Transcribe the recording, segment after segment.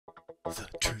The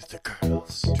Truth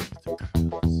Girls.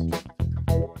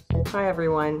 Hi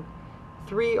everyone.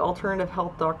 3 alternative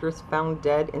health doctors found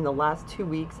dead in the last 2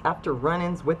 weeks after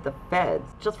run-ins with the feds.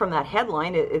 Just from that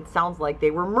headline, it sounds like they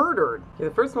were murdered. Okay,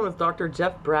 the first one was Dr.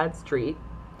 Jeff Bradstreet.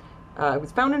 He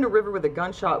was found in a river with a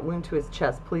gunshot wound to his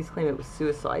chest. Police claim it was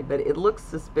suicide, but it looks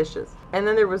suspicious. And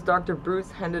then there was Dr.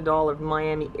 Bruce Hendahl of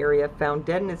Miami area, found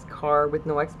dead in his car with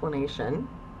no explanation.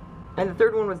 And the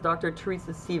third one was Dr.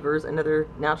 Teresa Severs, another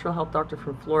natural health doctor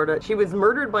from Florida. She was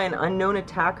murdered by an unknown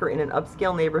attacker in an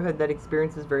upscale neighborhood that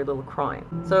experiences very little crime.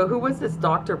 So who was this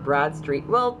Dr. Bradstreet?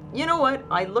 Well, you know what?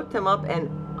 I looked him up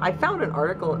and I found an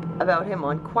article about him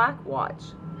on Quack Watch.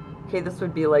 Okay, this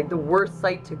would be like the worst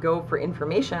site to go for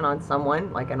information on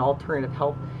someone, like an alternative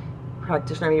health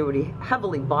practitioner. I mean, it would be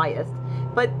heavily biased.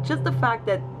 But just the fact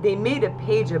that they made a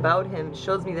page about him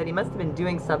shows me that he must have been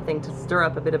doing something to stir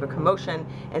up a bit of a commotion,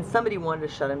 and somebody wanted to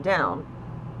shut him down,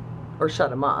 or shut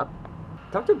him up.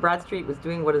 Dr. Bradstreet was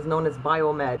doing what is known as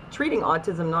biomed, treating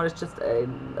autism not as just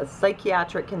a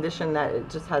psychiatric condition that it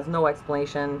just has no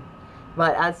explanation,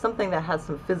 but as something that has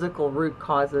some physical root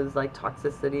causes like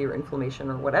toxicity or inflammation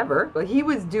or whatever. But he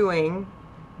was doing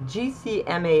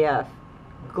GCMAF,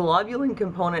 globulin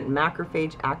component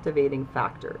macrophage activating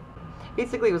factor.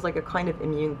 Basically, it was like a kind of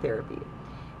immune therapy.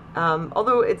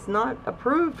 Although it's not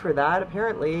approved for that,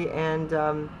 apparently,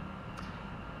 and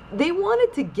they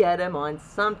wanted to get him on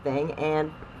something,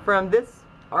 and from this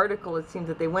article, it seems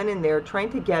that they went in there trying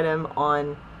to get him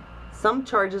on some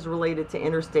charges related to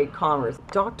interstate commerce.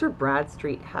 Dr.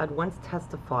 Bradstreet had once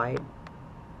testified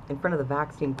in front of the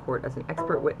vaccine court as an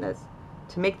expert witness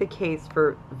to make the case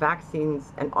for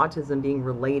vaccines and autism being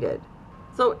related.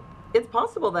 So it's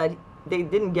possible that they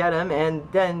didn't get him and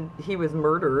then he was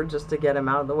murdered just to get him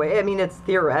out of the way. I mean, it's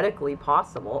theoretically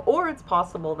possible. Or it's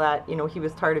possible that, you know, he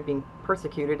was tired of being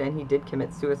persecuted and he did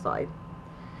commit suicide.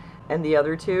 And the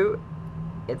other two,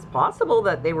 it's possible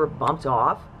that they were bumped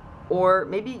off. Or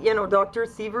maybe, you know, Dr.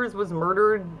 Severs was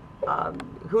murdered.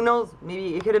 Who knows?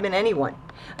 Maybe it could have been anyone.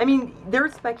 I mean,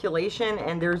 there's speculation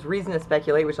and there's reason to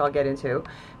speculate, which I'll get into.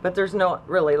 But there's no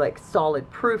really, like, solid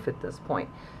proof at this point.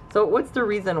 So what's the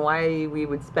reason why we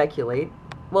would speculate?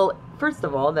 Well, first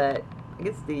of all, that I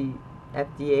guess the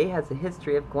FDA has a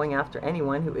history of going after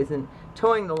anyone who isn't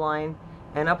towing the line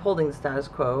and upholding the status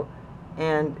quo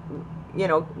and, you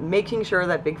know, making sure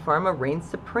that Big Pharma reigns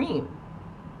supreme.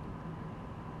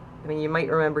 I mean, you might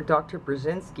remember Dr.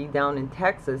 Brzezinski down in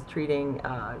Texas treating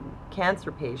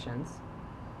cancer patients,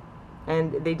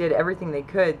 and they did everything they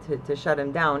could to shut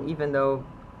him down, even though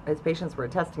his patients were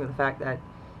attesting to the fact that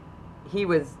he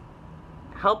was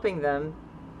helping them,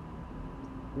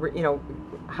 you know,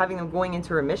 having them going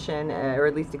into remission, or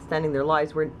at least extending their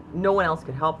lives where no one else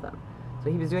could help them.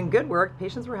 So he was doing good work,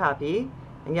 patients were happy,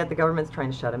 and yet the government's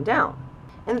trying to shut him down.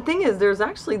 And the thing is, there's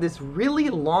actually this really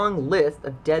long list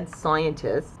of dead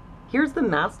scientists. Here's the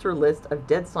master list of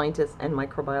dead scientists and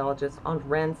microbiologists on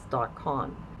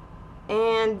rense.com.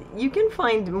 And you can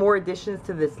find more additions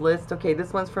to this list. Okay,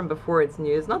 this one's from Before It's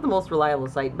News, not the most reliable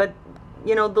site, but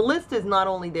you know, the list is not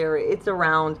only there, it's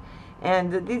around,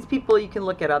 and these people, you can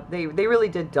look it up, they really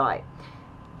did die.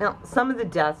 Now, some of the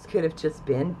deaths could have just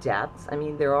been deaths. I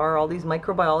mean, there are all these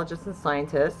microbiologists and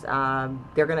scientists.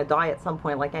 They're going to die at some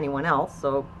point like anyone else,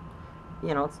 so,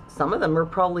 you know, some of them are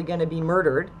probably going to be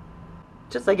murdered.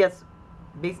 Just, I guess,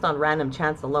 based on random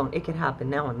chance alone, it could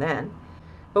happen now and then.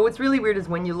 But what's really weird is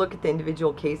when you look at the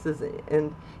individual cases,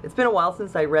 and it's been a while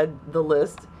since I read the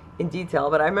list in detail,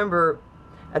 but I remember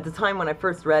at the time when I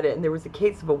first read it, and there was a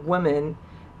case of a woman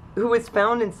who was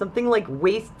found in something like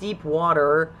waist-deep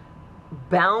water,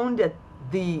 bound at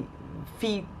the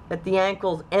feet, at the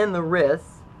ankles, and the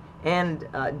wrists, and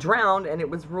drowned, and it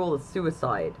was ruled a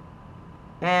suicide.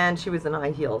 And she was in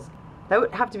high heels. That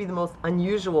would have to be the most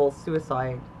unusual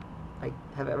suicide I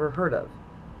have ever heard of.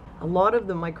 A lot of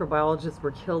the microbiologists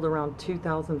were killed around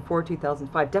 2004,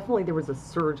 2005. Definitely there was a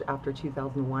surge after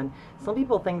 2001. Some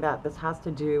people think that this has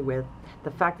to do with the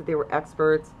fact that they were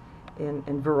experts in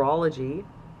virology,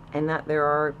 and that there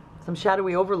are some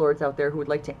shadowy overlords out there who would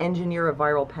like to engineer a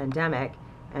viral pandemic,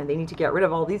 and they need to get rid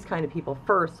of all these kind of people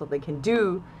first so they can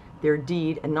do their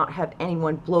deed and not have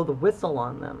anyone blow the whistle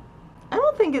on them. I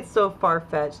don't think it's so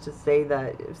far-fetched to say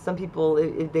that if some people,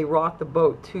 if they rock the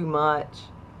boat too much,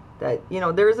 that, you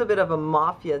know, there's a bit of a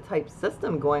mafia type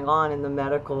system going on in the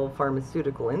medical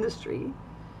pharmaceutical industry,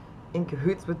 in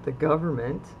cahoots with the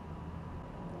government.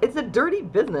 It's a dirty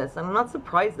business, and I'm not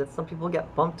surprised that some people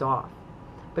get bumped off.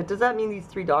 But does that mean these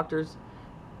 3 doctors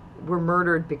were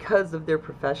murdered because of their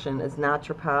profession as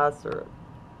naturopaths or,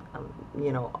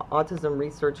 you know, autism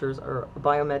researchers or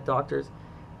biomed doctors?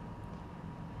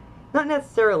 Not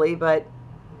necessarily, but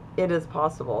it is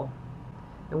possible.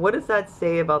 And what does that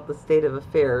say about the state of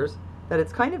affairs? That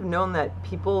it's kind of known that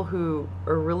people who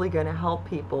are really going to help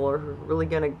people or who are really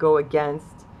going to go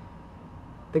against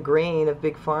the grain of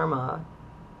big pharma,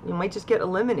 you might just get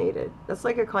eliminated. That's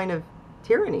like a kind of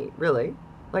tyranny, really.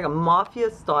 Like a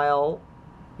mafia style,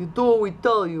 you do what we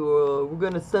tell you, we're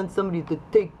going to send somebody to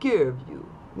take care of you.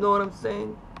 You know what I'm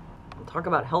saying? Talk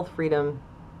about health freedom.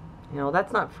 You know,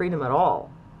 that's not freedom at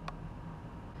all.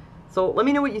 So let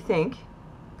me know what you think.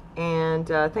 And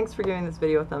thanks for giving this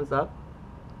video a thumbs up.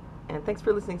 And thanks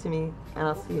for listening to me. And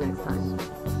I'll see you next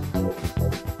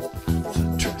time.